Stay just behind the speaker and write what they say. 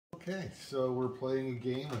Okay, so we're playing a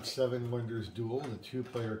game of Seven Wonders Duel, the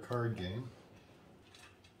two-player card game.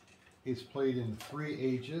 It's played in 3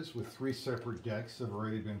 ages with 3 separate decks that have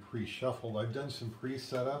already been pre-shuffled. I've done some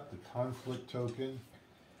pre-setup, the conflict token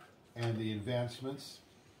and the advancements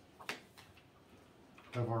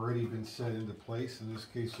have already been set into place. In this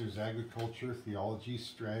case, there's agriculture, theology,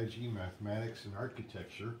 strategy, mathematics, and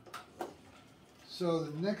architecture. So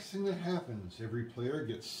the next thing that happens, every player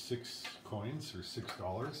gets 6 coins, or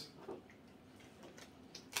 $6.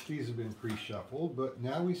 These have been pre-shuffled, but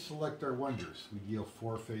now we select our wonders. We deal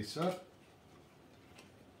 4 face up.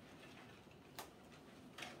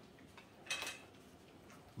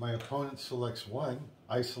 My opponent selects 1,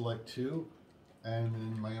 I select 2, and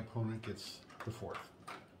then my opponent gets the 4th.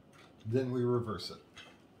 Then we reverse it.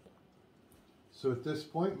 So at this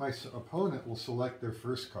point, my opponent will select their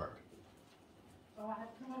first card. Oh, I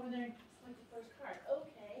have to come over there and select the first card.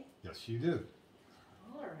 Okay. Yes, you do.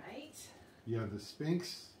 All right. You have the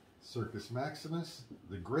Sphinx, Circus Maximus,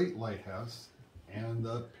 the Great Lighthouse, and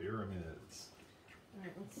the Pyramids. All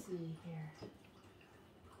right, let's see here.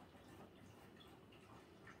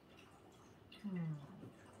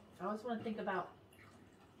 I always want to think about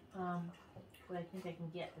what I think I can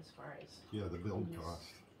get as far as... Yeah, the build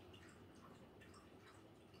cost.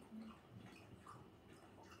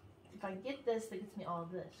 If I get this, that gets me all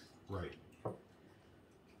of this. Right. I'm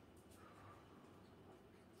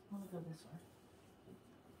going to go this one.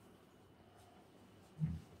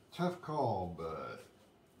 Tough call, but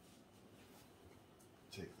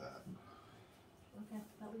take that. Okay,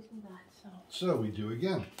 that leaves me that, so... So we do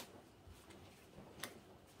again.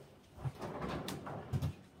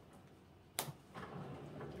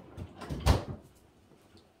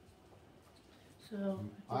 So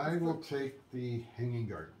I will take the Hanging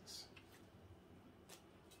Gardens.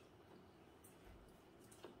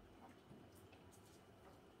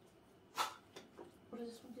 What does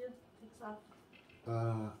this one do? Takes off.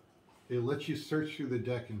 It lets you search through the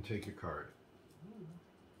deck and take a card.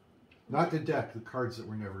 Not the deck, the cards that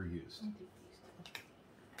were never used.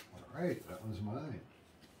 All right, that one's mine.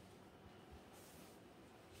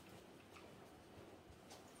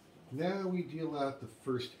 Now we deal out the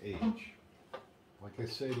first age. Like I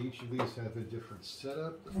said, each of these have a different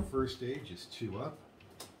setup. The first age is 2 up.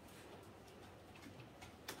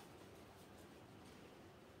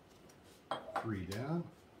 Three down.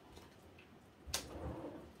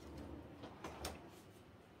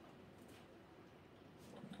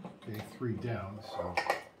 Okay, 3 down, so...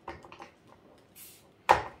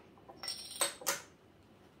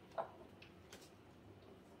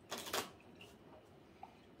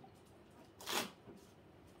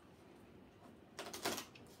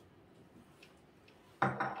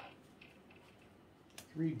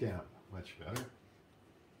 Three down, much better.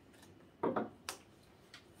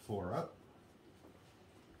 4 up.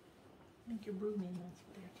 I think your brooming that's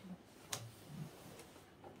there too.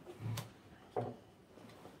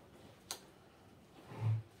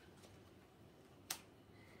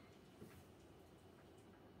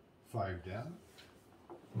 5 down.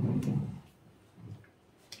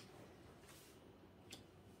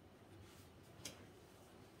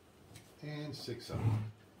 And 6 up.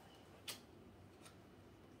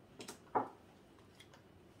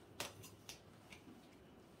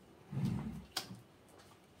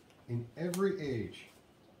 In every age,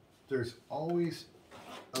 there's always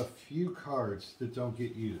a few cards that don't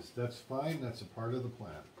get used. That's fine, that's a part of the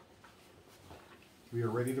plan. We are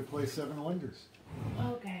ready to play Seven Wonders.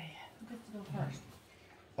 Okay, who gets to go first?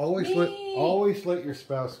 Always let your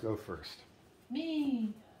spouse go first.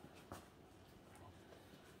 Me.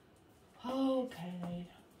 Okay.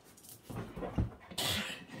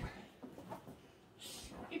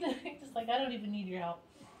 Just like, I don't even need your help.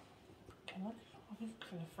 Okay, I'll look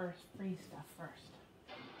for the first free stuff first.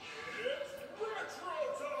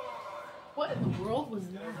 What in the world was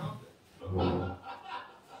that?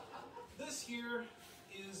 This here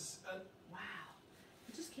is a... Wow.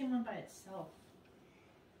 It just came on by itself.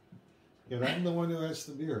 Yeah, I'm the one who has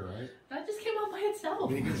the beer, right? That just came on by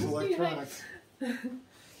itself. Vegas Electronics.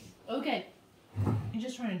 Okay. You're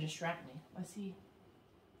just trying to distract me. I see.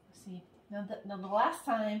 Now the last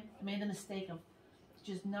time I made the mistake of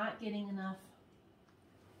just not getting enough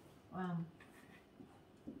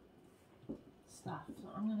stuff. So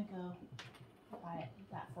I'm gonna go buy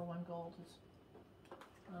that for 1 gold.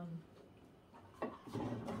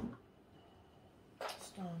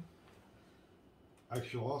 Stone. I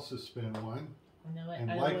shall also spend 1. I know it. And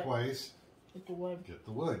I know likewise, get the wood. get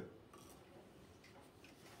the wood.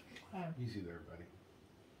 Okay. Easy there, buddy.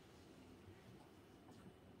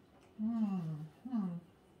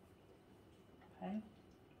 Okay.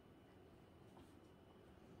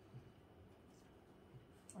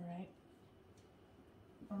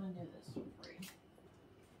 I'm gonna do this for free.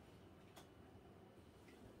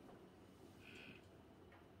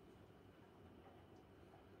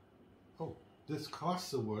 Oh, this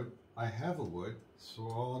costs a wood. I have a wood, so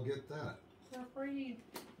I'll get that. For free.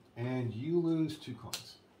 And you lose 2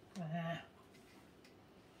 coins.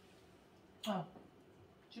 Oh,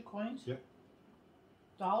 2 coins? Yep.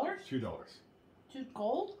 Dollars? $2. 2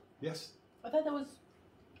 gold? Yes. I thought that was.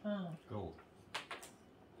 Oh, Gold.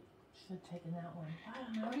 should have taken that one. Wow,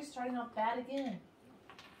 I'm already starting off bad again.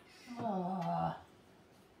 Oh.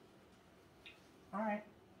 Alright.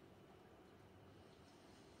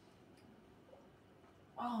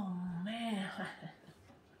 Oh, man.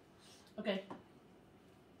 Okay.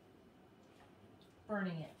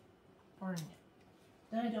 Burning it. Burning it.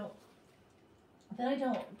 Then I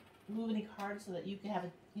don't move any cards so that you can have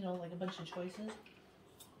a, you know, like a bunch of choices.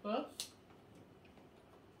 Whoops.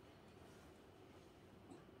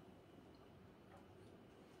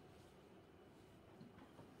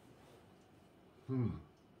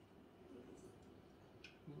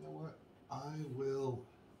 You know what? I will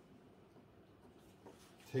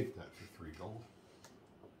take that for 3 gold.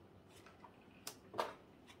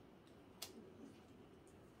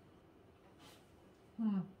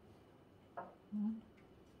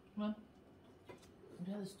 Well,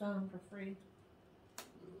 you have the stone for free.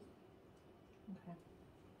 Okay.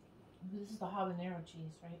 This is the habanero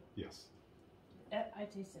cheese, right? Yes. I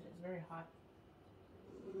tasted it. It's very hot.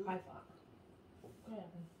 I thought. Go ahead.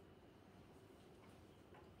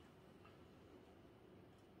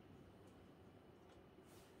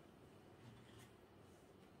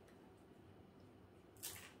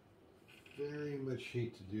 Very much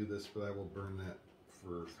hate to do this, but I will burn that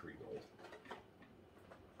for 3 gold.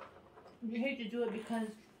 You hate to do it because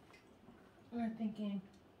you're thinking,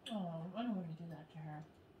 oh, I don't want to do that to her.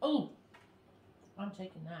 Oh, I'm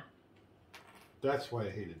taking that. That's why I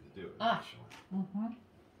hated to do it, Ah. actually. Mm-hmm.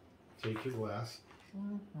 Take your glass,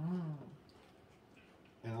 Mm-hmm.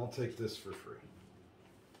 and I'll take this for free.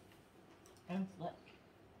 And flip.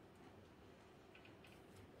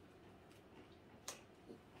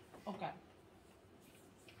 Okay.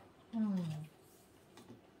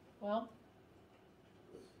 Well,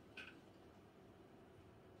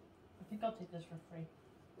 I think I'll take this for free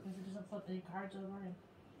because it doesn't flip any cards over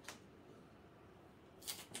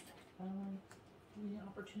and give me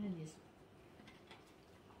opportunities.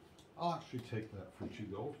 I'll actually take that for 2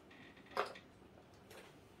 gold.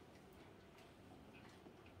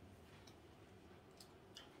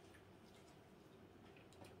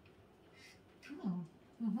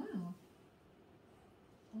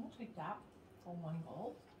 I'll take that for 1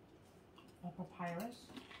 gold. A papyrus.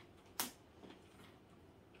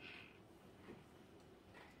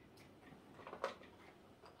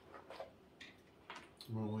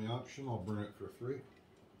 My only option, I'll burn it for 3.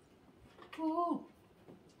 Ooh.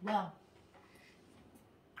 Well,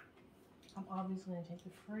 I'm obviously going to take the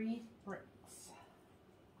free bricks.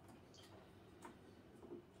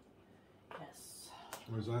 Yes.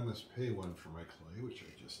 Whereas I must pay 1 for my clay, which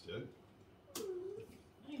I just did.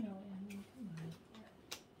 I know, Andy. Come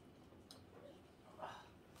on.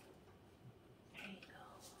 There you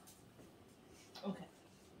go. Okay.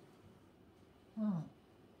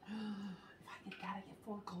 If I get that, I get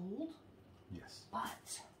 4 gold. Yes.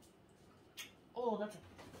 But, oh, that's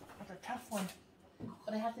a tough one.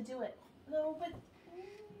 But I have to do it. No, but okay.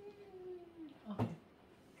 I'll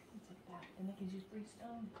take that, and that gives you 3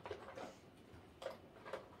 stone.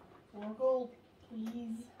 4 gold,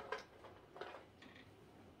 please.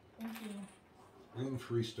 Thank you. And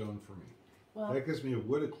 3 stone for me. Well, That gives me a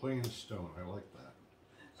wood, a clay, and a stone. I like that.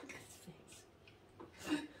 look at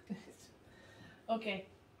his face. Okay.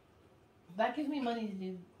 That gives me money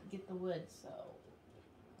to get the wood, so I'll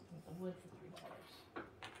get the wood for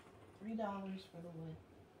 $3. $3 for the wood.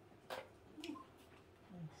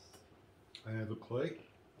 Nice. I have a clay,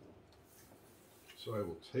 so I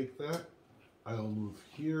will take that. I'll move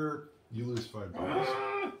here. You lose $5.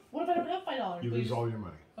 What if I don't have $5? You please? lose all your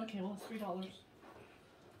money. Okay, well, it's $3.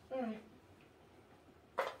 All right.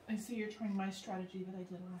 I see you're trying my strategy that I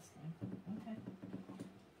did last time. Okay.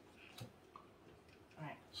 All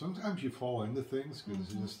right. Sometimes you fall into things because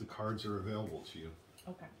just the cards are available to you.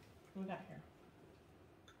 Okay. What we got here?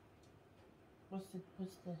 What's the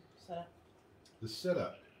setup? The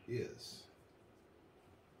setup is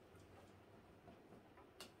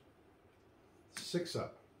 6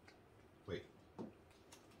 up. Wait.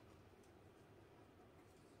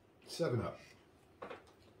 7 up.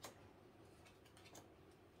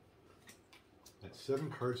 At 7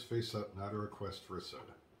 cards face up, not a request for a soda.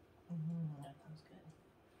 That sounds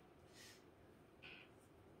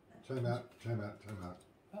good. Time out, time out, time out.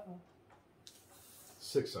 Uh-oh.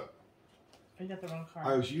 6 up. I got the wrong card.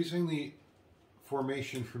 I was using the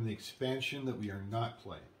formation from the expansion that we are not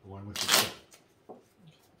playing. The one with the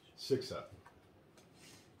 6 up.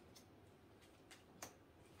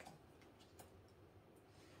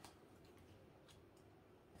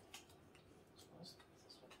 This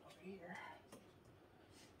one over here.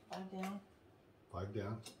 5 down. 5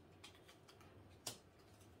 down.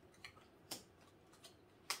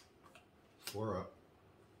 4 up,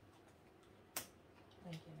 I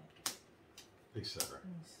get it. etc. Let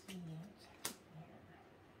me see it.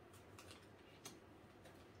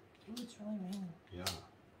 There. Ooh, it's really raining. Yeah.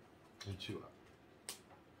 And 2 up.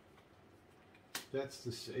 That's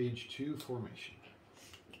the Sage 2 formation.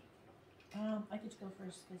 I get to go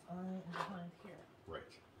first because I am behind here. Right.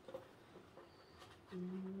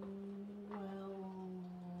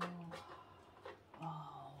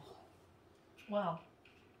 Well,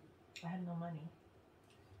 I have no money.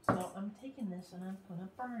 So I'm taking this and I'm going to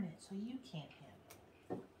burn it so you can't handle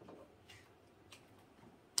it.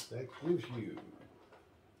 That gives you,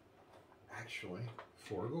 actually,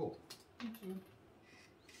 4 gold. Thank you.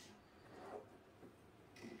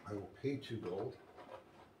 I will pay 2 gold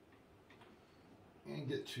and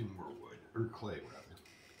get 2 more wood, or clay rather.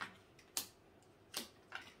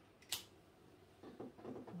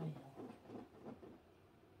 Well,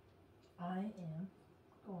 I am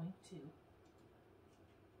going to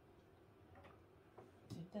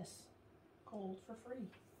take this gold for free.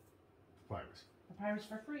 Papyrus. Papyrus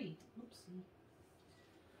for free. Oopsie.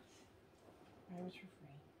 Papyrus for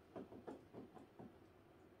free.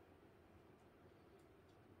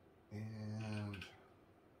 And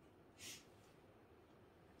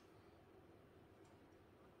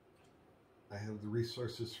I have the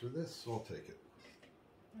resources for this, so I'll take it.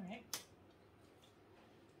 Alright.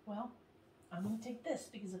 Well, I'm going to take this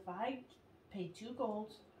because if I pay 2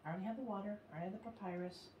 gold, I already have the water, I already have the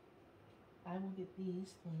papyrus, I will get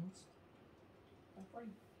these things for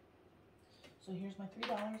free. So here's my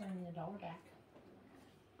 $3. I need $1 back.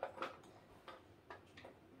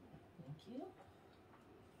 Thank you.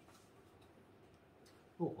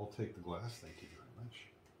 Oh, I'll take the glass, thank you very much.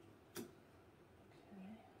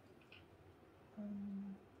 Okay.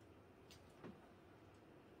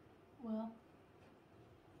 Well,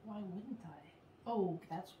 why wouldn't I? Oh,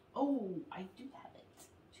 I do have it.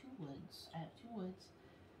 2 woods. I have 2 woods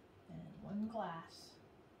and 1 glass.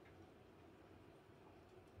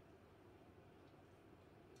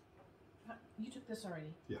 You took this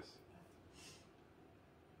already. Yes.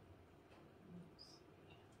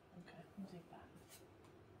 Okay, I'll take that.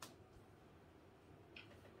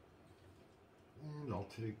 And I'll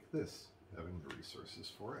take this, having the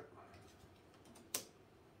resources for it.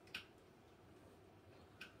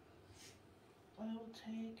 I will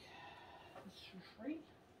take this for free.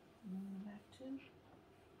 And back to.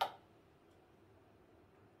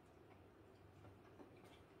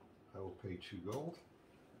 I will pay 2 gold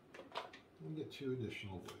and get 2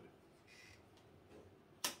 additional wood.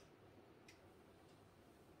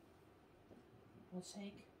 We'll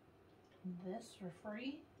take this for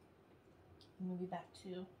free. And we'll be back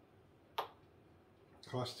to.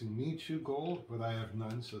 Costing me 2 gold, but I have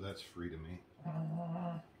none, so that's free to me.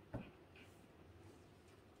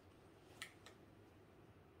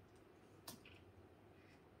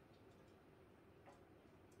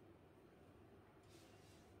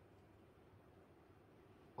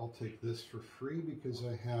 I'll take this for free because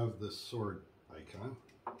I have the sword icon.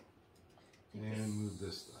 And move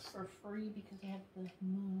this thus. For free because I have the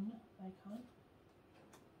moon icon.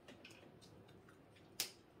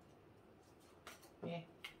 Okay.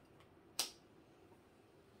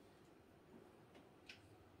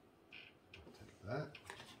 I'll take that.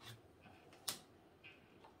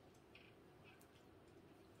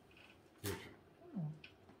 Your turn.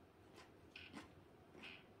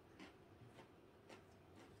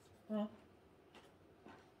 Well.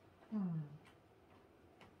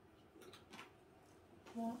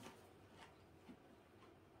 Well.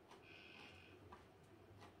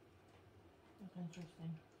 That's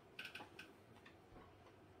interesting.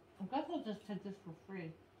 I guess I'll just take this for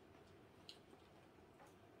free.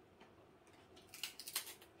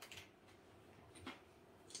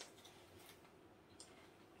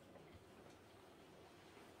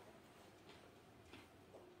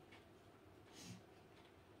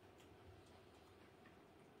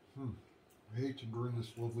 I hate to burn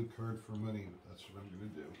this lovely card for money, but that's what I'm going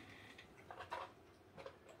to do.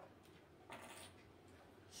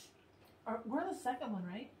 We're the second one,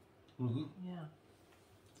 right? Mm-hmm. Yeah.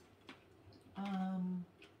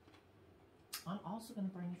 I'm also going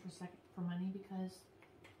to burn you for money because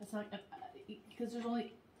it's not. because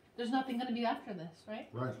there's nothing going to be after this, right?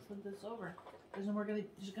 Right. Let's put this over. There's no more going to,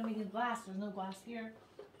 there's going to be glass. There's no glass here.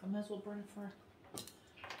 I might as well burn it for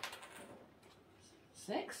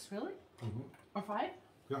 6, really? Mm-hmm. Or 5?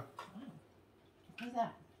 Yeah. Wow. What's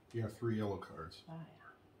that? You have 3 yellow cards. Oh,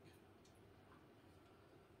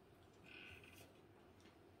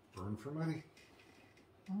 yeah. Burn for money.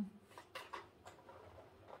 Mm.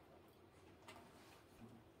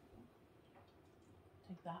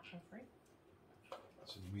 Take that for free.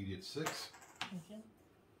 That's an immediate 6. Thank you.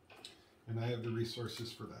 And I have the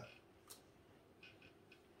resources for that.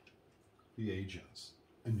 The agents.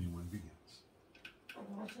 A new one begins.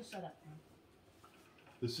 What's the setup now?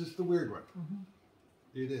 This is the weird one. Mm-hmm.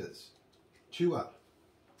 It is 2 up,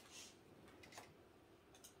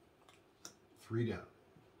 3 down.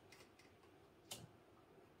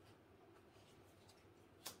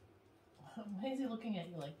 Why is he looking at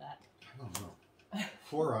you like that? I don't know.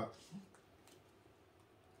 4 up,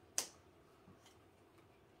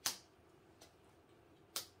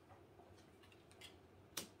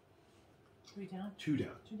 3 down? 2 down.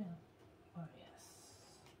 2 down. Oh, yes.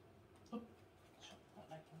 Oop. Shove that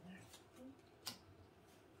back in there.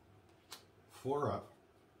 4 up,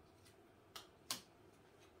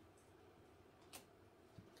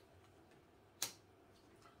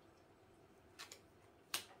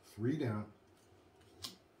 3 down,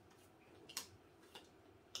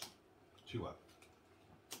 2 up.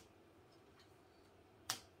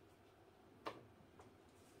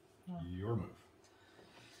 Oh. Your move.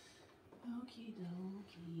 Okie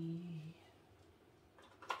dokie.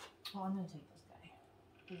 Well, I'm gonna take this guy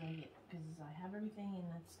because I have everything, and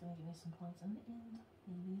that's gonna give me some points in the end,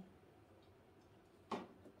 maybe.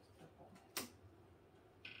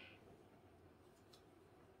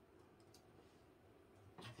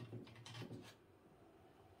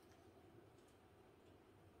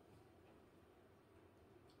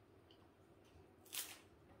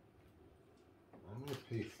 I'm going to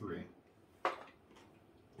pay 3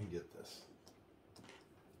 and get this.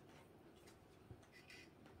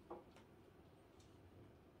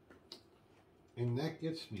 And that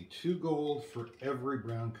gets me 2 gold for every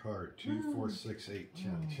brown card. 2, 4, 6, 8,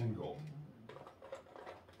 10. 10 gold.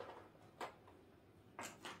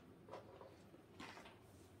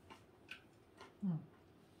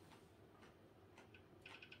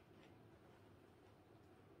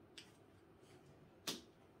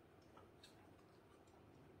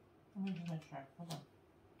 Let me just make sure. Hold on.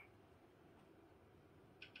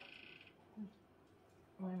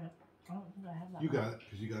 Wait a minute. I don't think I have that. You one. got it,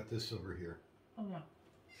 because you got this over here. Oh, yeah.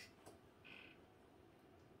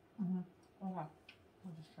 Okay. I'll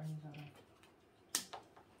just try these other.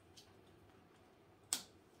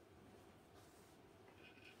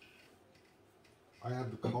 I have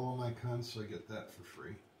the column icon, so I get that for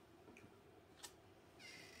free.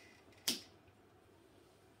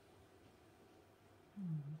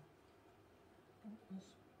 What's this?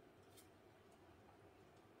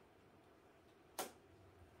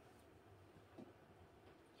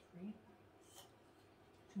 Free.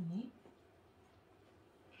 Too neat.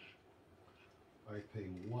 I pay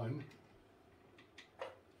 1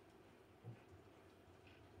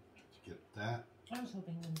 to get that. I was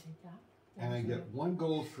hoping you wouldn't take that. And I get 1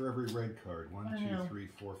 gold for every red card. 1, I 2, know. 3,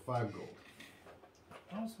 4, 5 gold.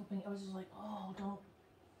 I was hoping, I was just like, oh, don't.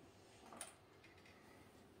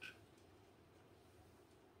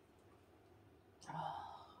 Oh,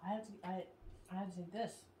 I had to take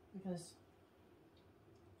this because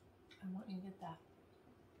I want you to get that.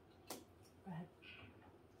 Go ahead.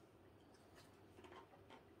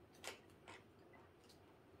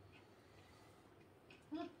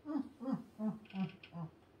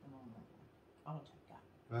 I'll take that.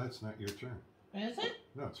 That's not your turn. Is it?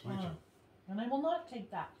 No, it's my turn. And I will not take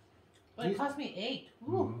that. But it cost me 8.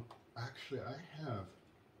 Ooh. Mhm. Actually, I have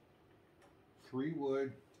 3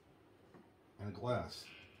 wood and a glass.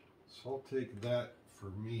 So I'll take that for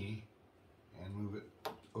me and move it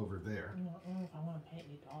over there. I don't know if I want to pay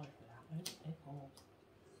 $8 for that. It's gold.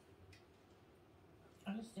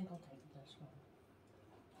 I just think I'll take this one.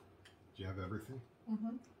 Do you have everything?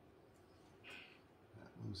 Mm-hmm.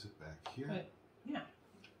 That moves it back here. Wait, yeah.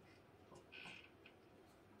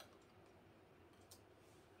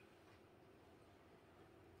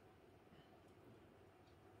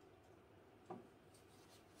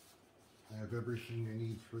 I have everything I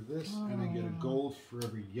need for this, and I get a gold for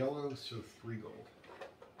every yellow, so 3 gold.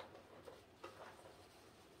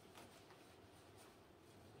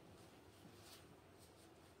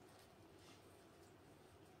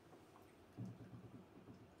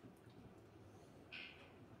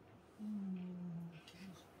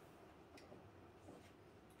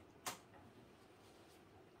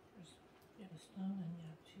 Oh, and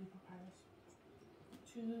yeah, 2 papyrus.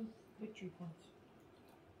 2 victory points.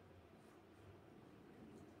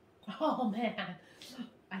 Oh man,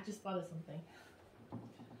 I just thought of something.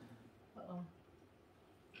 Uh-oh.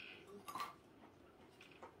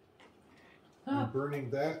 I'm burning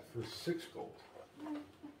that for 6 gold.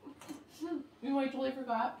 You know what I totally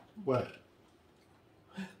forgot? What?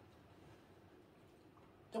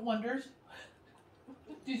 The wonders.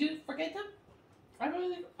 Did you forget them? I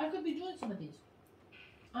could be doing some of these.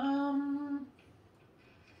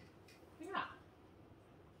 Yeah.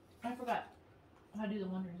 I forgot how to do the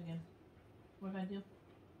wonders again. What did I do?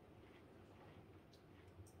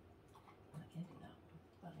 I can't do that.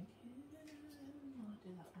 But I can not do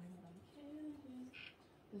that one. But I can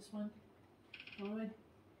do this one. Good.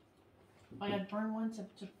 I gotta burn one to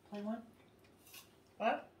play one.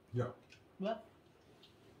 What? Yeah. What?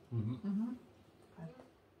 Mm-hmm. Mm-hmm. Okay.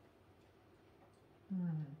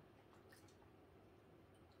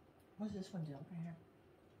 What does this one do right here?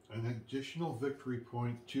 An additional victory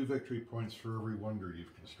point, 2 victory points for every wonder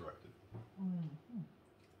you've constructed.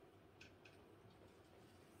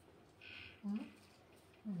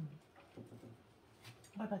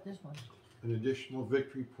 What about this one? An additional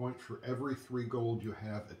victory point for every 3 gold you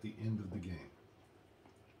have at the end of the game.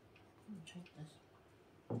 Check this.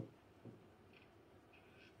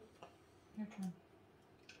 Your turn.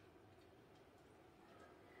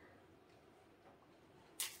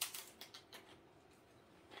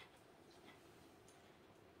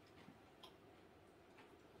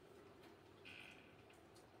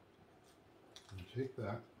 You take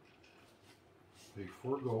that. Take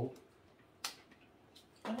 4 gold.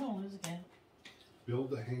 I'm gonna lose again. Build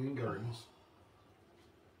the Hanging Gardens.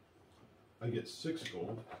 I get 6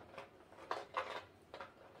 gold.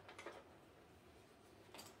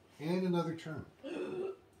 And another turn.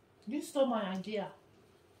 You stole my idea.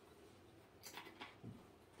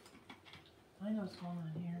 I know what's going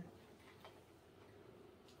on here.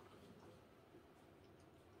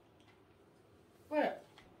 Wait.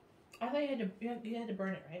 I thought you had to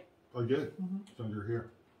burn it, right? I did. Mm-hmm. It's under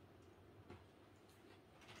here.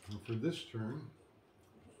 And for this turn,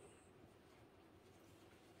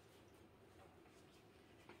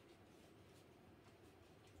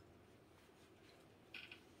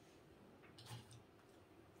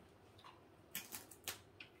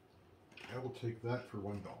 I will take that for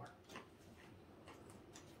 $1.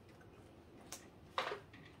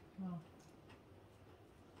 Wow.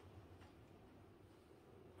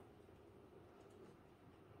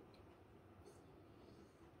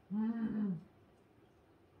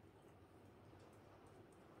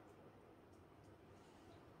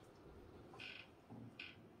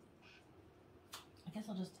 I guess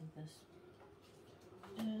I'll just take this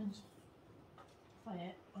and play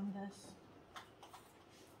it on this.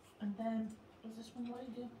 And then, what's this one? What do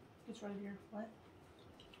you do? It's right here. What?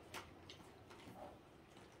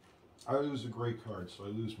 I lose a gray card, so I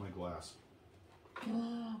lose my glass.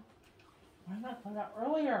 Why did I play that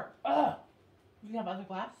earlier? Ugh! Do you have other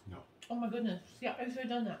glass? No. Oh my goodness. Yeah, I should have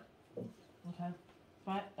done that. Okay.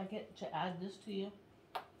 But I get to add this to you.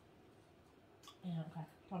 Yeah, okay.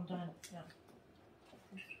 So I'm done. Yeah.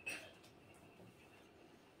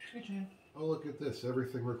 Your turn. Oh, look at this.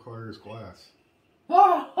 Everything requires glass.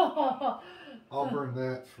 Oh! I'll burn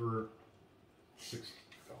that for $6.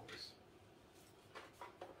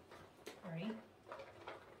 Right.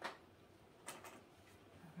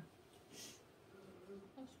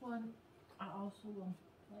 This one, I also will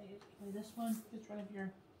play this one. It's right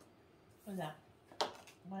here. What is that?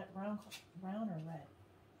 What, brown or red?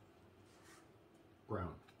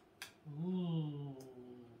 Brown. Ooh.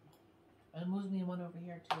 And it moves me one over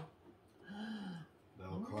here too.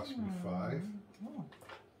 That'll cost me 5. Oh.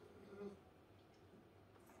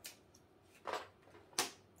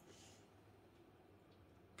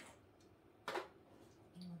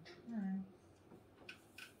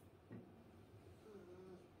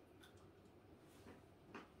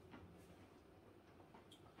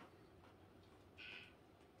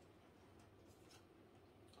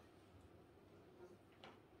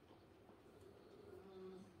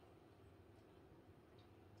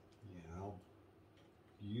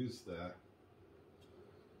 Use that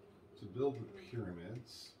to build the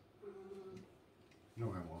pyramids. No,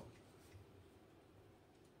 I won't.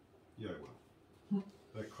 Yeah, I will.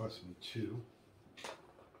 That cost me 2.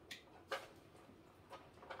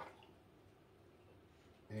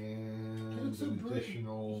 And So an good.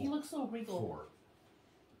 additional He looks so regal. 4.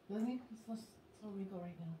 Doesn't he? He looks so regal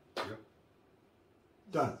right now. Yep.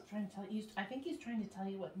 Done. Trying to tell you. I think he's trying to tell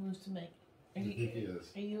you what moves to make. I think he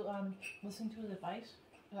is. Are you listening to his advice?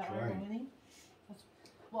 Is that why we're Trying. winning?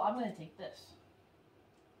 Well, I'm gonna take this.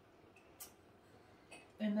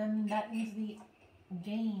 And then that ends the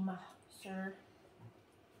game, sir.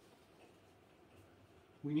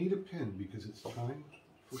 We need a pin because it's time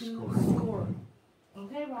for To scoring. score.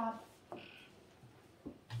 Okay, Rob.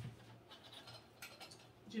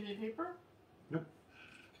 Do you need paper? Nope.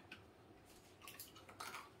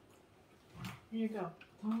 Here you go.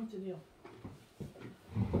 Tell me what to do.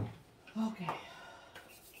 Okay.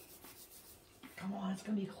 Come on, it's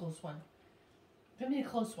gonna be a close one. It's gonna be a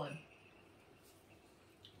close one.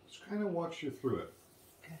 Just kind of watch you through it.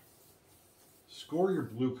 Okay. Score your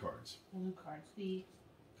blue cards. Blue cards. The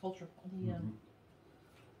culture. The Mhm.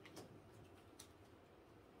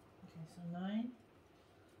 Okay, so 9,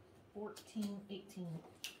 14, 18.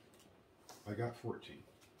 I got 14.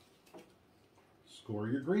 Score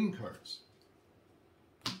your green cards.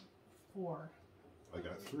 4. I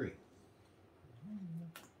got 3.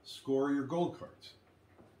 Score your gold cards.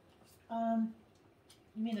 You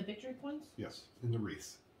mean the victory points? Yes, in the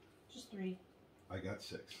wreath. Just 3. I got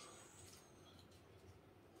 6.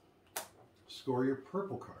 Score your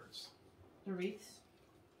purple cards. The wreaths?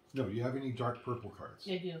 No, do you have any dark purple cards?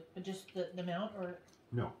 Yeah, I do. But just the amount, or?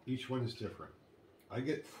 No, each one is different. I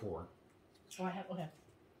get 4. Oh, I have, okay.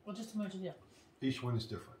 Well, just tell me what to do. Each one is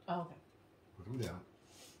different. Oh, okay. Put them down.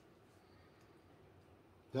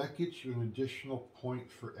 That gets you an additional point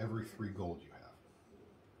for every 3 gold you have.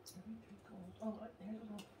 Every 3 gold. Oh, there's a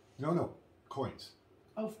gold. No, coins.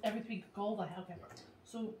 Oh, every 3 gold I have. Okay. Yeah.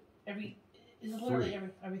 So every, is it literally 3.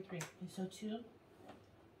 every 3? Okay, so 2,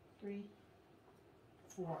 3,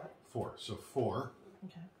 4. 4. So 4.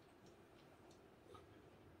 Okay.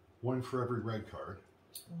 1 for every red card.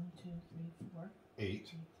 1, 2, 3, 4.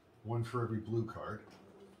 8. 1 for every blue card.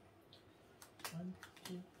 1,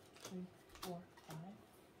 2, 3, 4, 5,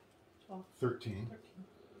 12, 13. 13.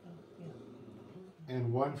 Oh, yeah.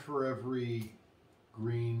 And 1 for every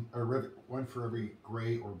green, or rather, 1 for every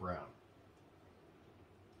gray or brown.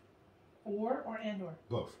 Or and or.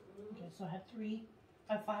 Both. Okay, so I have 3.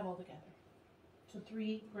 I have 5 altogether. So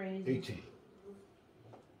 3 grays. 18.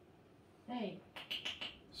 Hey.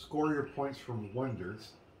 Score your points from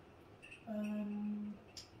wonders.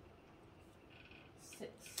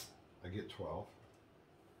 6. I get 12.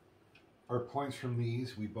 Our points from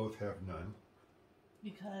these, we both have none.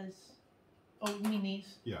 Because, oh, you mean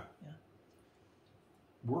these? Yeah. Yeah.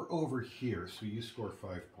 We're over here, so you score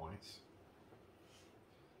 5 points.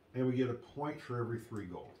 And we get a point for every 3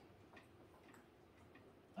 gold.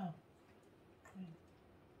 Oh. 3,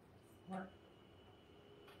 4.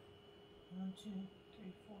 1, 2, 3,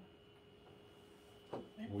 4.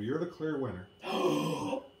 Okay. Well, you're the clear winner.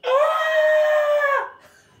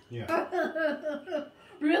 Yeah.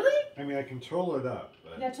 Really? I mean, I can total it up,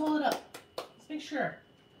 but Yeah, total it up. Let's make sure.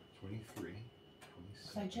 23,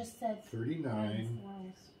 'Cause I 27, just said 39, 4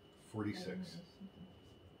 was 46.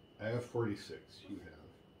 I have 46. You have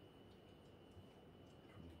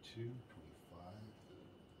 22, 25,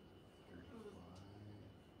 35,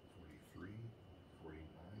 43,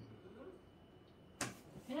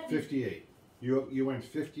 49, 58. You went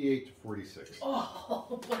 58 to 46.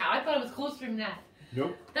 Oh, wow. I thought it was closer than that.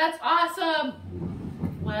 Nope. That's awesome.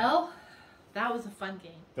 Well, that was a fun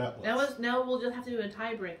game. Now we'll just have to do a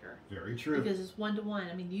tiebreaker. Very true. Because it's 1-1.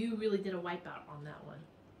 I mean, you really did a wipeout on that one.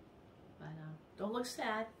 But don't look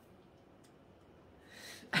sad.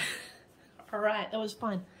 All right, that was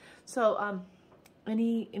fun. So,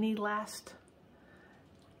 any last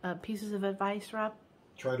pieces of advice, Rob?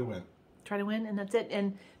 Try to win. Try to win, and that's it.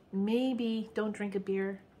 And maybe don't drink a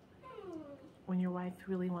beer when your wife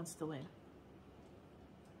really wants to win.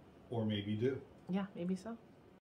 Or maybe do. Yeah, maybe so.